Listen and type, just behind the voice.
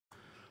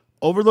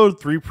overload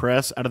 3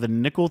 press out of the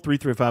nickel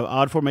 3-3-5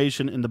 odd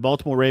formation in the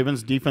Baltimore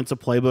Ravens defensive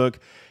playbook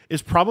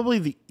is probably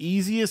the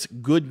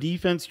easiest good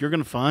defense you're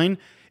going to find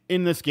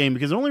in this game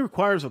because it only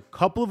requires a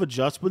couple of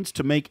adjustments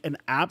to make an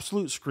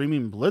absolute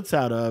screaming blitz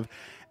out of.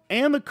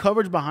 And the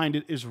coverage behind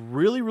it is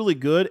really, really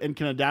good and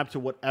can adapt to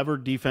whatever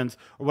defense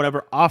or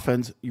whatever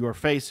offense you are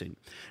facing.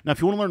 Now, if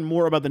you want to learn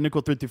more about the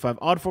nickel 3-5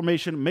 odd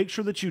formation, make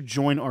sure that you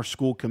join our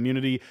school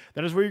community.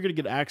 That is where you're going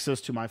to get access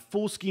to my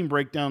full scheme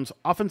breakdowns,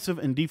 offensive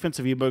and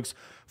defensive ebooks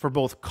for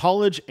both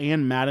college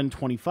and Madden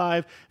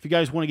 25. If you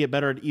guys want to get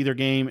better at either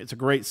game, it's a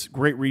great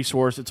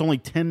resource. It's only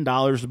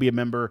 $10 to be a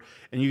member,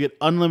 and you get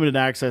unlimited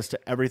access to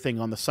everything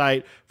on the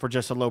site for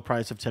just a low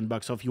price of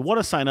 $10. So if you want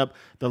to sign up,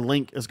 the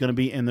link is going to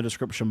be in the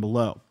description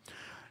below.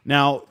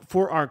 Now,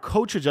 for our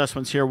coach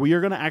adjustments here, we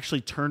are going to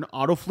actually turn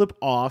auto flip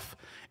off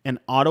and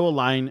auto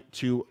align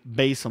to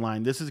base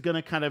align. This is going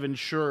to kind of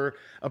ensure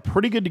a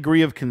pretty good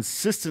degree of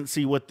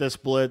consistency with this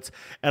blitz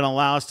and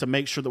allow us to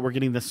make sure that we're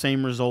getting the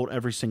same result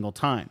every single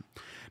time.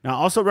 Now,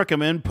 I also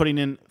recommend putting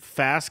in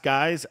fast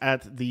guys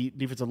at the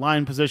defensive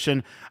line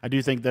position. I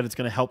do think that it's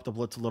going to help the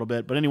blitz a little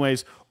bit. But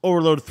anyways,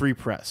 overload 3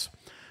 press.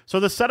 So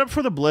the setup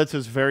for the blitz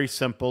is very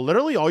simple.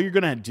 Literally all you're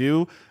going to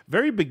do,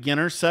 very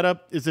beginner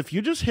setup, is if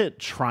you just hit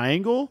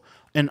triangle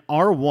and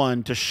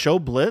R1 to show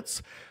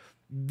blitz,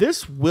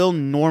 this will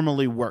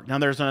normally work. Now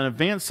there's an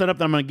advanced setup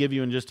that I'm going to give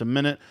you in just a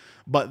minute,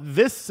 but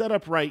this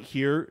setup right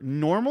here,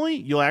 normally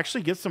you'll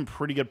actually get some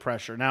pretty good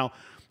pressure. Now,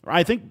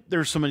 I think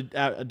there's some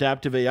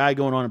adaptive AI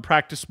going on in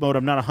practice mode.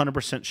 I'm not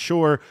 100%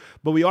 sure,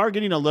 but we are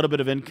getting a little bit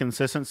of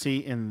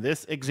inconsistency in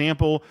this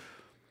example.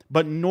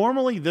 But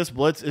normally this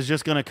blitz is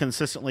just going to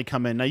consistently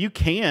come in. Now you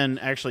can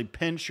actually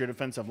pinch your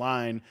defensive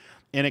line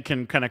and it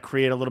can kind of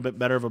create a little bit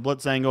better of a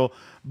blitz angle.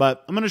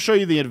 But I'm going to show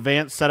you the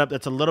advanced setup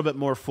that's a little bit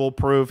more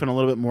foolproof and a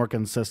little bit more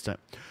consistent.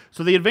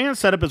 So the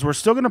advanced setup is we're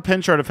still going to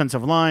pinch our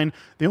defensive line.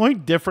 The only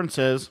difference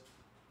is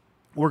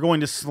we're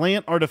going to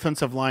slant our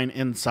defensive line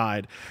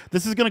inside.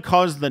 This is going to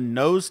cause the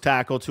nose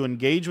tackle to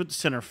engage with the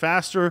center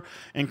faster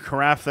and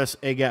craft this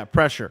A-gap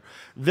pressure.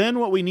 Then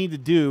what we need to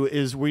do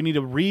is we need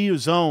to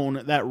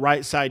rezone that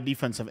right side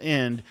defensive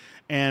end,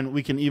 and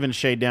we can even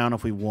shade down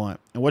if we want.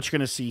 And what you're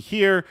going to see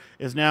here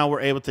is now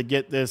we're able to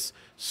get this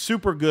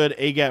super good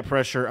A-gap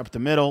pressure up the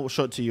middle. We'll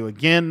show it to you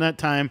again that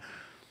time.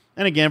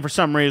 And again, for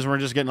some reason, we're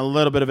just getting a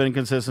little bit of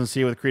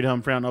inconsistency with Creed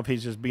Humphrey. I don't know if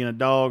he's just being a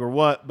dog or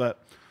what,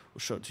 but we'll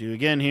show it to you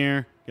again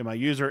here. Get my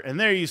user. And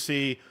there you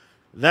see,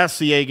 that's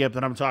the A-gap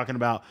that I'm talking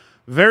about.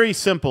 Very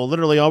simple.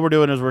 Literally all we're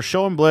doing is we're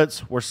showing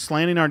blitz, we're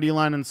slanting our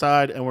D-line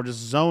inside, and we're just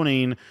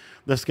zoning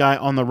this guy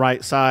on the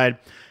right side.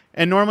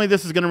 And normally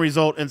this is going to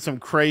result in some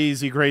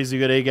crazy, crazy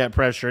good A-gap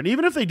pressure. And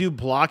even if they do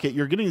block it,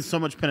 you're getting so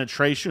much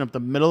penetration up the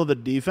middle of the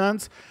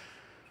defense,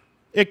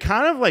 it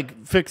kind of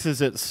like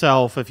fixes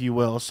itself, if you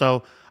will.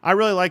 So I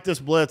really like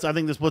this blitz. I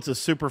think this blitz is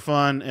super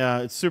fun.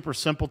 It's super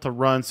simple to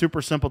run, super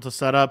simple to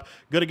set up,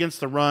 good against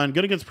the run,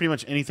 good against pretty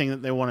much anything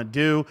that they want to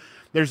do.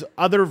 There's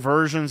other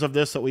versions of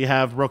this that we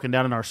have broken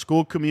down in our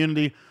school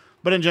community.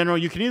 But in general,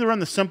 you can either run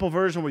the simple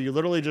version where you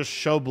literally just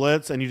show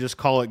blitz and you just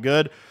call it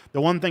good.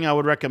 The one thing I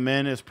would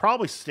recommend is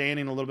probably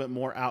standing a little bit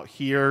more out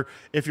here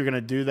if you're going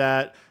to do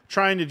that,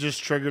 trying to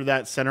just trigger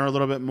that center a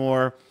little bit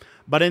more.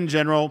 But in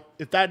general,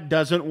 if that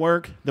doesn't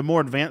work, the more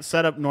advanced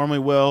setup normally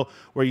will,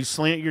 where you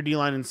slant your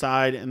D-line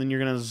inside, and then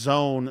you're going to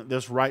zone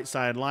this right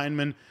side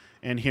lineman.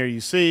 And here you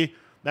see,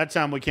 that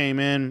time we came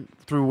in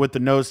through with the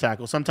nose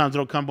tackle. Sometimes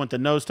it'll come with the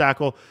nose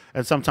tackle,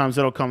 and sometimes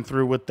it'll come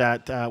through with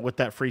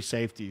that free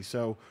safety,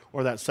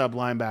 or that sub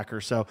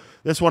linebacker. So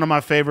this is one of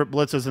my favorite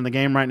blitzes in the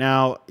game right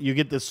now. You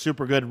get this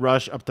super good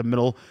rush up the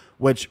middle,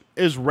 which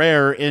is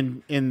rare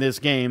in this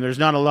game. There's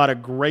not a lot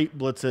of great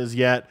blitzes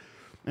yet.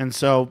 And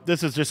so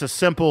this is just a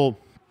simple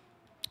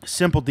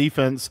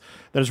defense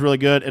that is really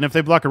good. And if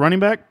they block a running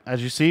back,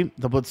 as you see,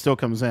 the blitz still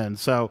comes in.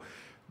 So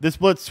this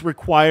blitz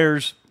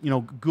requires,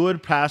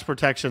 good pass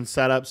protection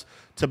setups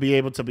to be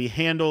able to be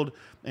handled.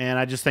 And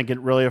I just think it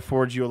really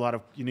affords you a lot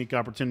of unique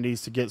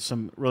opportunities to get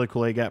some really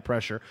cool A-gap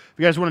pressure. If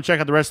you guys want to check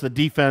out the rest of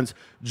the defense,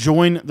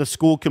 join the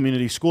school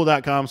community,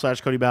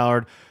 school.com/Cody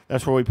Ballard.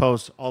 That's where we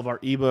post all of our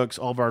ebooks,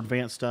 all of our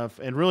advanced stuff,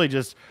 and really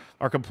just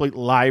our complete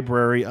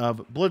library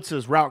of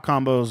blitzes, route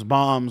combos,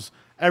 bombs,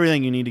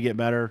 everything you need to get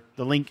better.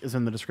 The link is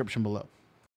in the description below.